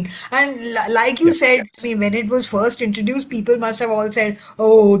cooking. And like you said, I mean, when it was first introduced, people must have all said,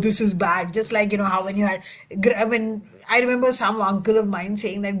 "Oh, this is bad." Just like how when you had, I remember some uncle of mine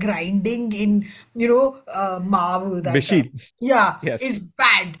saying that grinding in, maavu, Machine. yeah, Yes. is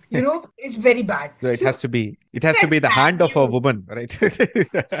bad. It's very bad. So it So has to be that's the bad. hand of a woman, right?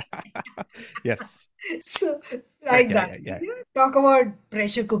 Yes. So Correct. like Yeah, that. yeah, So, yeah. talk about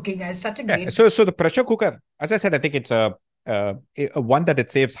pressure cooking as such a Yeah. great. So the pressure cooker, as I said, I think it's a one that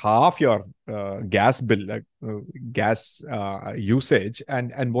it saves half your gas bill, gas usage,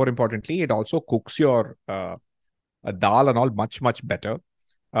 and more importantly, it also cooks your dal and all much better.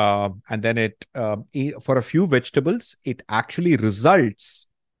 And then for a few vegetables, it actually results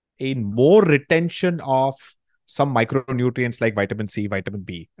in more retention of some micronutrients like vitamin C, vitamin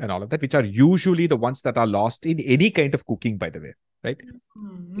B, and all of that, which are usually the ones that are lost in any kind of cooking, by the way, right?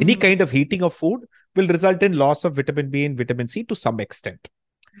 Any Mm, kind of heating of food will result in loss of vitamin B and vitamin C to some extent.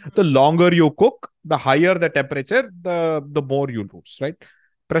 The longer you cook, the higher the temperature, the more you lose, right?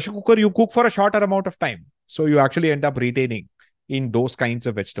 Pressure cooker, you cook for a shorter amount of time. So you actually end up retaining in those kinds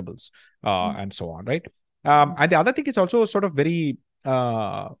of vegetables and so on, right? And the other thing is also sort of very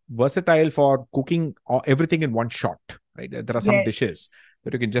versatile for cooking everything in one shot, right? There are some yes. dishes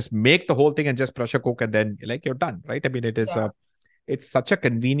that you can just make the whole thing and just pressure cook and then like you're done, right? I mean, Yeah. it's such a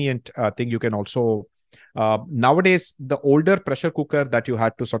convenient thing. You can also nowadays the older pressure cooker that you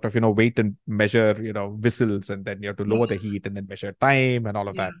had to sort of wait and measure whistles, and then you have to lower the heat and then measure time and all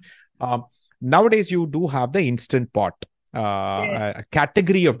of Yeah. that. Nowadays you do have the instant pot Yes. a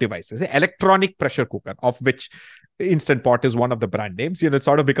category of devices, electronic pressure cooker, of which instant pot is one of the brand names. It's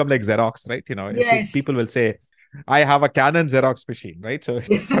sort of become like Xerox, right? Yes. People will say, I have a Canon Xerox machine, right? So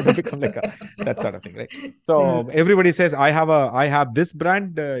it's sort of become like that sort of thing, right? Yeah. So everybody says, I have this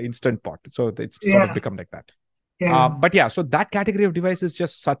brand instant pot. So it's sort of Yeah. become like that. Yeah. But yeah, so that category of device is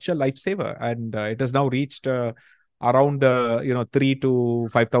just such a lifesaver, and it has now reached around the 3 to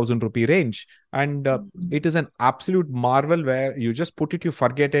 5,000 rupee range, and it is an absolute marvel where you just put it, you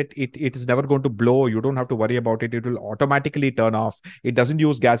forget it, it is never going to blow. You don't have to worry about it. It will automatically turn off. It doesn't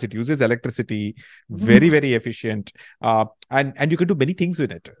use gas. It uses electricity. Very, Mm. very efficient. And you can do many things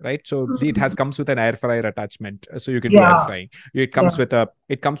with it, right? So it comes with an air fryer attachment, so you can do air Yeah. frying. It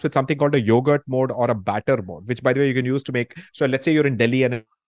Yeah. comes with something called a yogurt mode or a batter mode, which, by the way, you can use to make. So let's say you're in Delhi and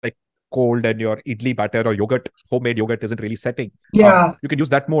like cold and your idli batter or homemade yogurt isn't really setting. Yeah. You can use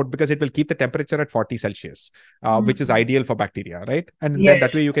that mode because it will keep the temperature at 40 Celsius, which is Mm. ideal for bacteria, right? And then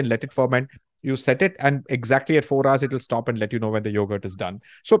that way Yes. you can let it ferment. You set it, and exactly at 4 hours, it will stop and let you know when the yogurt is done.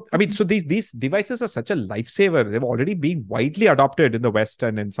 So, I mean, so these devices are such a lifesaver. They've already been widely adopted in the West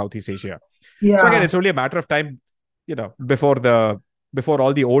and in Southeast Asia. So again, Yeah. it's only a matter of time, before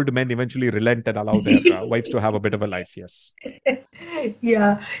all the old men eventually relent and allow their wives to have a bit of a life. Yes.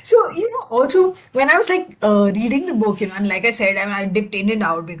 Yeah. So, also when I was like reading the book, and like I said, I dipped in and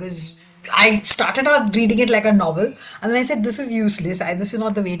out because I started out reading it like a novel, and then I said, this is useless. This is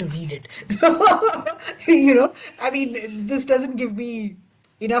not the way to read it. So, I mean, this doesn't give me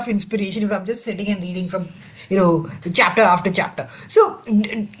enough inspiration if I'm just sitting and reading from, chapter after chapter. So,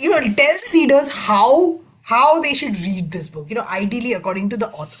 it Yes. tells readers how they should read this book, ideally according to the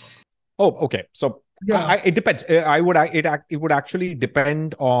author. Oh, okay. So Yeah. it depends. It would actually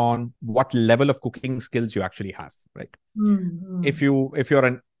depend on what level of cooking skills you actually have, right? Mm-hmm. If you're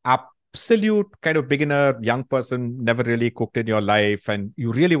an absolute kind of beginner, young person, never really cooked in your life, and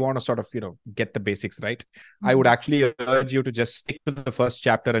you really want to sort of get the basics right, I would actually urge you to just stick to the first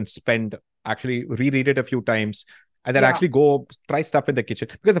chapter and actually reread it a few times, and then Yeah. actually go try stuff in the kitchen,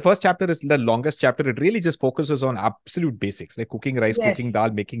 because the first chapter is the longest chapter. It really just focuses on absolute basics like cooking rice, cooking Yes.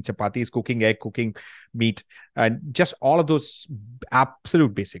 dal, making chapatis, cooking egg, cooking meat, and just all of those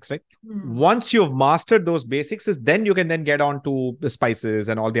absolute basics, right? Mm. Once you've mastered those basics, then you can then get on to the spices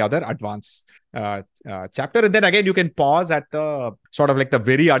and all the other advanced chapter. And then again, you can pause at the sort of like the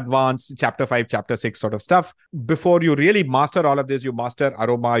very advanced chapter 5, chapter 6 sort of stuff. Before you really master all of this, you master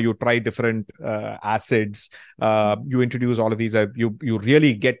aroma, you try different acids, you introduce all of these, you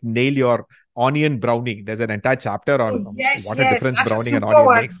really nail your onion browning. There's an entire chapter on Oh, yes, what a yes. difference That's a browning an super onion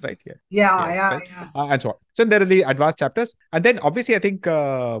one. makes, right? Yeah. Yeah, Yes, yeah, right. yeah. And so on. So there are the advanced chapters. And then obviously, I think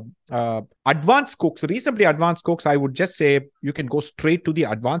advanced cooks, reasonably advanced cooks, I would just say you can go straight to the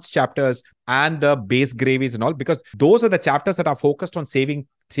advanced chapters and the base gravies and all, because those are the chapters that are focused on saving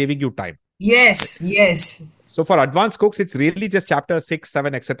you time. Yes, yes. So for advanced cooks, it's really just chapter 6,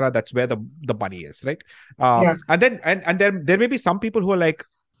 7, etc. That's where the money is, right? Yeah. And then and then there may be some people who are like,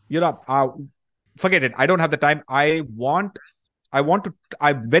 forget it. I don't have the time. I'm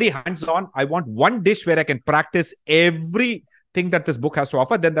very hands-on. I want one dish where I can practice everything that this book has to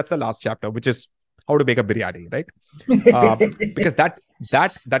offer. Then that's the last chapter, which is how to make a biryani, right? Because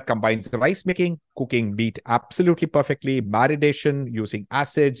that combines rice making, cooking meat absolutely perfectly, marination, using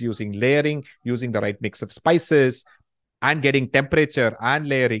acids, using layering, using the right mix of spices, and getting temperature and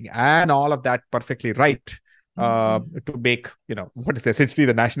layering and all of that perfectly right to make, what is essentially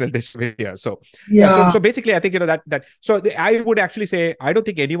the national dish of India. So Yeah. so basically, I think I would actually say I don't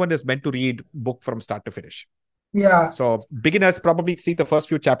think anyone is meant to read book from start to finish. Yeah. So beginners probably see the first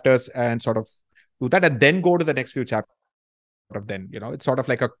few chapters and sort of do that, and then go to the next few chapters. Then it's sort of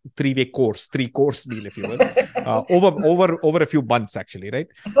like a 3-course meal, if you will, over a few months, actually, right?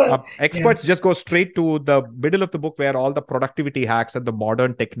 Experts just go straight to the middle of the book where all the productivity hacks and the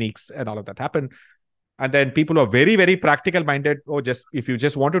modern techniques and all of that happen. And then people who are very, very practical minded, if you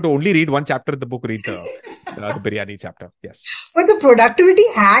just wanted to only read one chapter of the book, read the biryani chapter. Yes. But the productivity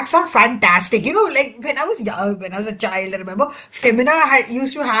hacks are fantastic. Like when I was young, when I was a child, I remember Femina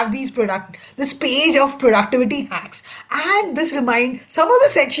used to have this page of productivity hacks. And some of the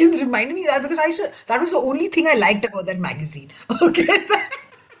sections reminded me that because that was the only thing I liked about that magazine. Okay.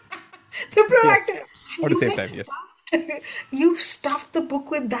 The productive. Yes. At the same time, yes. You've stuffed the book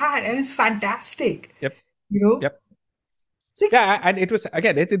with that, and it's fantastic. Yep. Yep. Yeah, and it was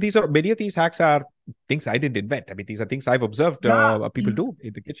again. Many of these hacks are things I didn't invent. I mean, these are things I've observed people do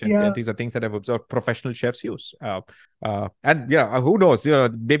in the kitchen. Yeah. These are things that I've observed professional chefs use. And who knows?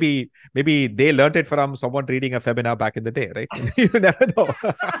 Maybe they learned it from someone reading a Femina back in the day, right? You never know.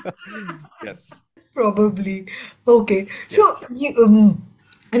 Yes. Probably. Okay. Yes. So you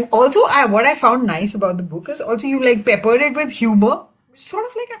and also, what I found nice about the book is also you like peppered it with humor, sort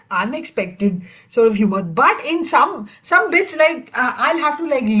of like an unexpected sort of humor. But in some bits, like I'll have to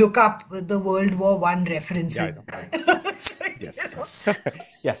like look up the World War One references. Yeah, I know. So, yes,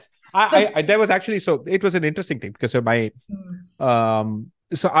 yes. I there was actually, so it was an interesting thing because my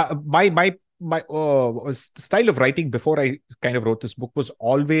style of writing before I kind of wrote this book was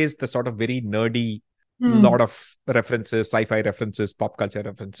always the sort of very nerdy. Lot of references, sci-fi references, pop culture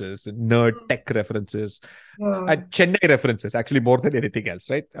references, nerd tech references, and Chennai references, actually more than anything else,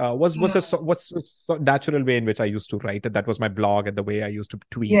 right? What's a natural way in which I used to write, and that was my blog and the way I used to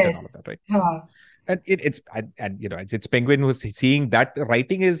tweet and all of that, right? And it's Penguin who's seeing that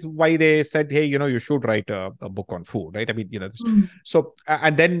writing is why they said, hey, you should write a book on food, right? I mean, so,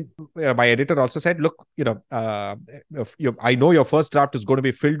 and then my editor also said, look, I know your first draft is going to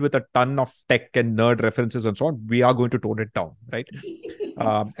be filled with a ton of tech and nerd references and so on. We are going to tone it down, right?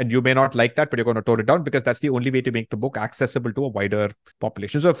 And you may not like that, but you're going to tone it down because that's the only way to make the book accessible to a wider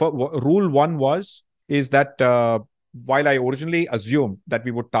population. So rule one is that while I originally assumed that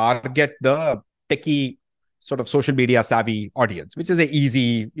we would target the techie sort of social media savvy audience, which is an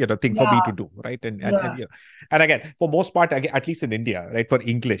easy thing for me to do, right? And again, for most part, at least in India, right, for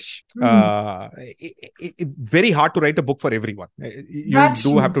English, very hard to write a book for everyone. You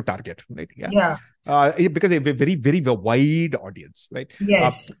have to target, right? Because a very, very wide audience, right?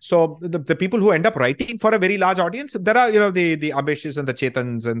 Yes. So the people who end up writing for a very large audience, there are the Ameshis and the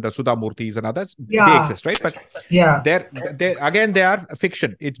Chetans and the Sudha Murthis and others. They exist, right? But they are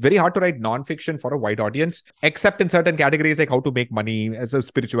fiction. It's very hard to write non-fiction for a wide audience, except in certain categories like how to make money, as a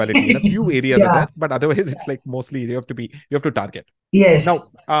spirituality, in a few areas of that. But otherwise, it's like mostly you have to target. Yes. Now,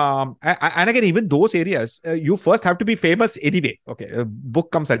 and again, even those areas, you first have to be famous anyway. Okay, a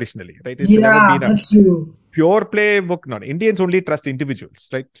book comes additionally, right? It's never been that's true. Pure play book. No, Indians only trust individuals,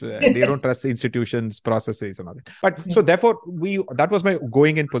 right? They don't trust institutions, processes, and all that. But so therefore, that was my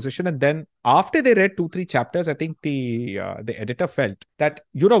going in position. And then after they read 2-3 chapters, I think the editor felt that,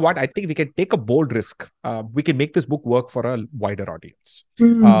 you know what, I think we can take a bold risk. We can make this book work for a wider audience.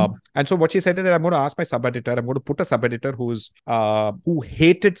 And so what she said is that I'm going to ask my sub-editor, I'm going to put a sub-editor who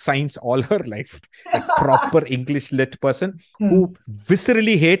hated science all her life, a proper English lit person who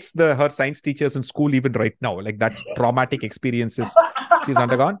viscerally hates her science teachers in school even right now, like that's traumatic experiences she's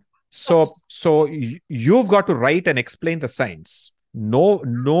undergone. So you've got to write and explain the science.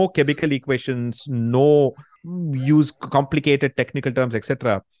 No chemical equations, no use complicated technical terms,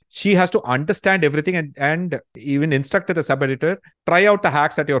 etc. She has to understand everything and even instruct the sub-editor, try out the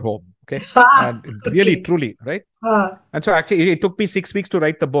hacks at your home. Okay. And really, truly, right? And so actually it took me 6 weeks to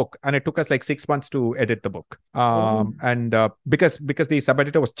write the book, and it took us like 6 months to edit the book. And because the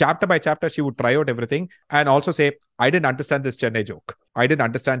sub-editor was chapter by chapter, she would try out everything and also say, I didn't understand this Chennai joke. I didn't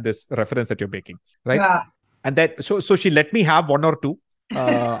understand this reference that you're making. Right. And then, so she let me have one or two.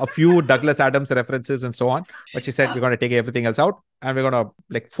 a few Douglas Adams references and so on. But she said, we're going to take everything else out and we're going to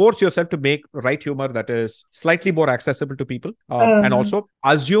like force yourself to write humor that is slightly more accessible to people. And also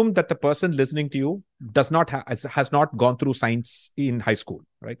assume that the person listening to you has not gone through science in high school,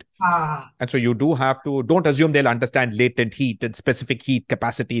 right? And so you don't assume they'll understand latent heat and specific heat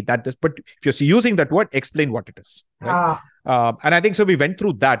capacity, but if you're using that word, explain what it is, right? And I think so we went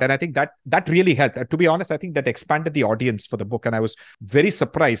through that, and I think that really helped. To be honest, I think that expanded the audience for the book, and I was very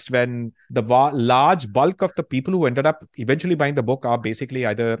surprised when the large bulk of the people who ended up eventually buying the book are basically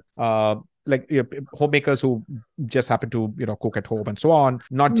either homemakers who just happen to cook at home and so on,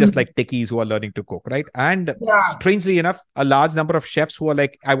 not just like techies who are learning to cook, right? And strangely enough, a large number of chefs who are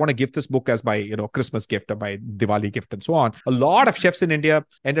like, I want to give this book as my Christmas gift or my Diwali gift and so on. A lot of chefs in India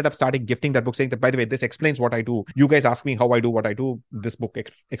ended up starting gifting that book, saying that, by the way, this explains what I do. You guys ask me how I do what I do. This book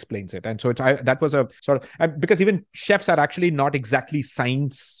explains it. And so that was a sort of, because even chefs are actually not exactly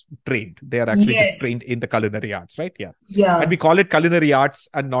science trained. They are actually just trained in the culinary arts, right? And we call it culinary arts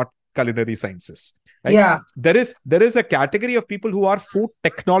and not culinary sciences, right? There is a category of people who are food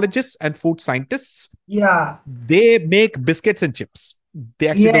technologists and food scientists. They make biscuits and chips. They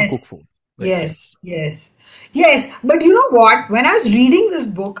actually don't cook food, right? Yes, but you know what? When I was reading this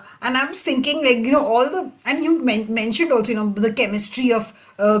book, and I was thinking, like, and you mentioned also, the chemistry of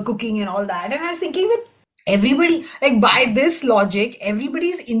cooking and all that, and I was thinking that everybody, like, by this logic,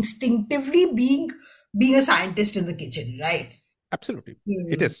 everybody's instinctively being a scientist in the kitchen, right? Absolutely,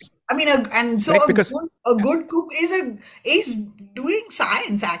 it is. I mean, a good cook is doing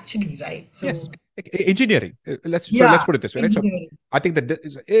science, actually, right? So, yes, engineering. Let's put it this way, right? So I think that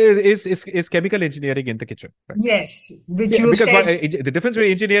is chemical engineering in the kitchen, right? Yes, which the difference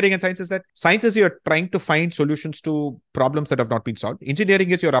between engineering and science is that science is you're trying to find solutions to problems that have not been solved.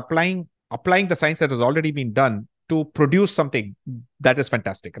 Engineering is you're applying the science that has already been done to produce something that is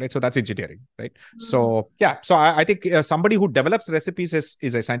fantastic, right? So that's engineering, right? So I think somebody who develops recipes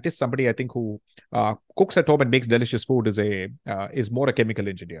is a scientist. Somebody, I think, who cooks at home and makes delicious food is more a chemical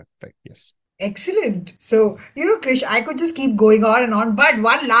engineer, right? Yes. Excellent. So, Krish, I could just keep going on and on, but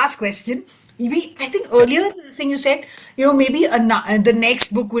one last question. I think earlier the thing you said, maybe the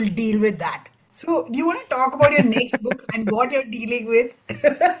next book will deal with that. So, do you want to talk about your next book and what you're dealing with?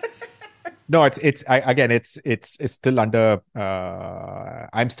 No, it's still under.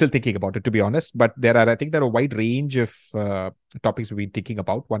 I'm still thinking about it, to be honest. But I think there are a wide range of topics we've been thinking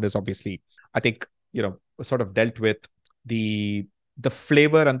about. One is obviously, I think, sort of dealt with the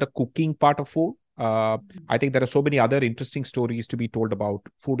flavor and the cooking part of food. I think there are so many other interesting stories to be told about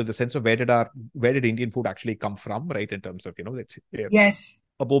food, in the sense of where did Indian food actually come from, right? In terms of yes,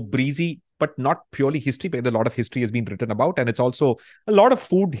 about breezy, but not purely history, but a lot of history has been written about. And it's also a lot of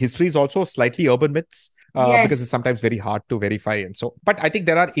food history is also slightly urban myths, because it's sometimes very hard to verify. And so, but I think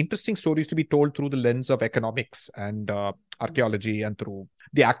there are interesting stories to be told through the lens of economics and archaeology and through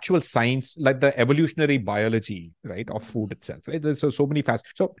the actual science, like the evolutionary biology, right, of food itself. Right? There's so many facts.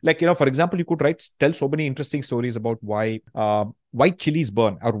 So, like, for example, you could tell so many interesting stories about why chilies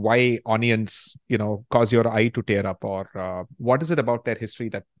burn, or why onions, cause your eye to tear up, or what is it about their history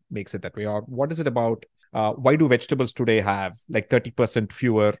that makes it that way, or what is it about why do vegetables today have like 30%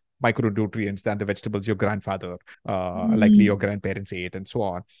 fewer micronutrients than the vegetables your grandfather, likely your grandparents ate, and so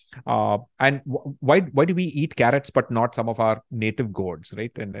on. And why do we eat carrots but not some of our native gourds,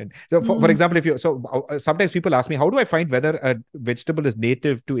 right? And for example, sometimes people ask me, how do I find whether a vegetable is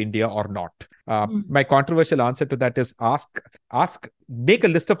native to India or not? My controversial answer to that is make a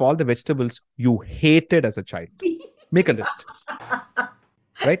list of all the vegetables you hated as a child. Make a list.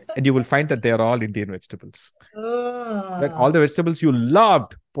 Right? And you will find that they are all Indian vegetables. Right? All the vegetables you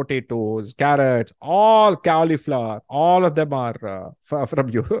loved, potatoes, carrots, all cauliflower, all of them are from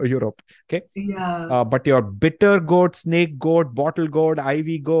Europe. Okay. But your bitter gourd, snake gourd, bottle gourd,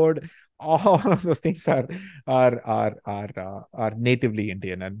 ivy gourd, all of those things are natively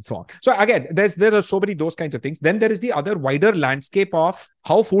Indian, and so on. So again, there are so many those kinds of things. Then there is the other wider landscape of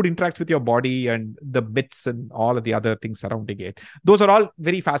how food interacts with your body and the myths and all of the other things surrounding it. Those are all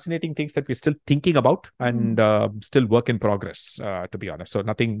very fascinating things that we're still thinking about and still work in progress, to be honest. So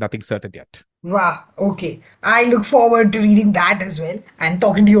nothing certain yet. Wow. Okay. I look forward to reading that as well and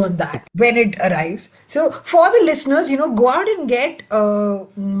talking to you on that when it arrives. So for the listeners, go out and get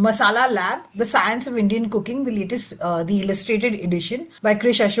Masala Lab, The Science of Indian Cooking, the latest, the illustrated edition by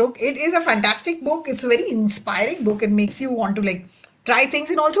Krish Ashok. It is a fantastic book. It's a very inspiring book. It makes you want to try things,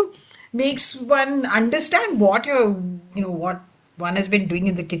 and also makes one understand what what one has been doing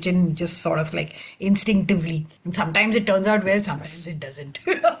in the kitchen, just sort of instinctively. And sometimes it turns out well, sometimes it doesn't.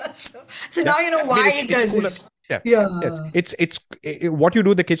 so now you know why it doesn't. Yeah. Yeah. Yes. What you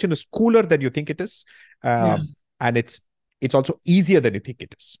do in the kitchen is cooler than you think it is. Yeah. And it's also easier than you think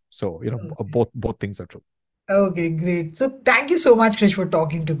it is. So, Okay. both things are true. Okay, great. So thank you so much, Krish, for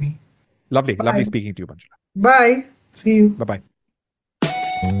talking to me. Lovely. Lovely Bye. speaking to you, Manjula. Bye. See you. Bye-bye.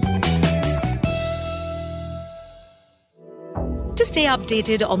 To stay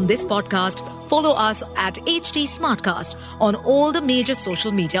updated on this podcast, follow us at HT Smartcast on all the major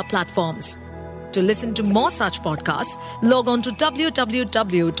social media platforms. To listen to more such podcasts, log on to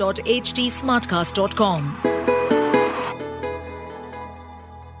www.htsmartcast.com.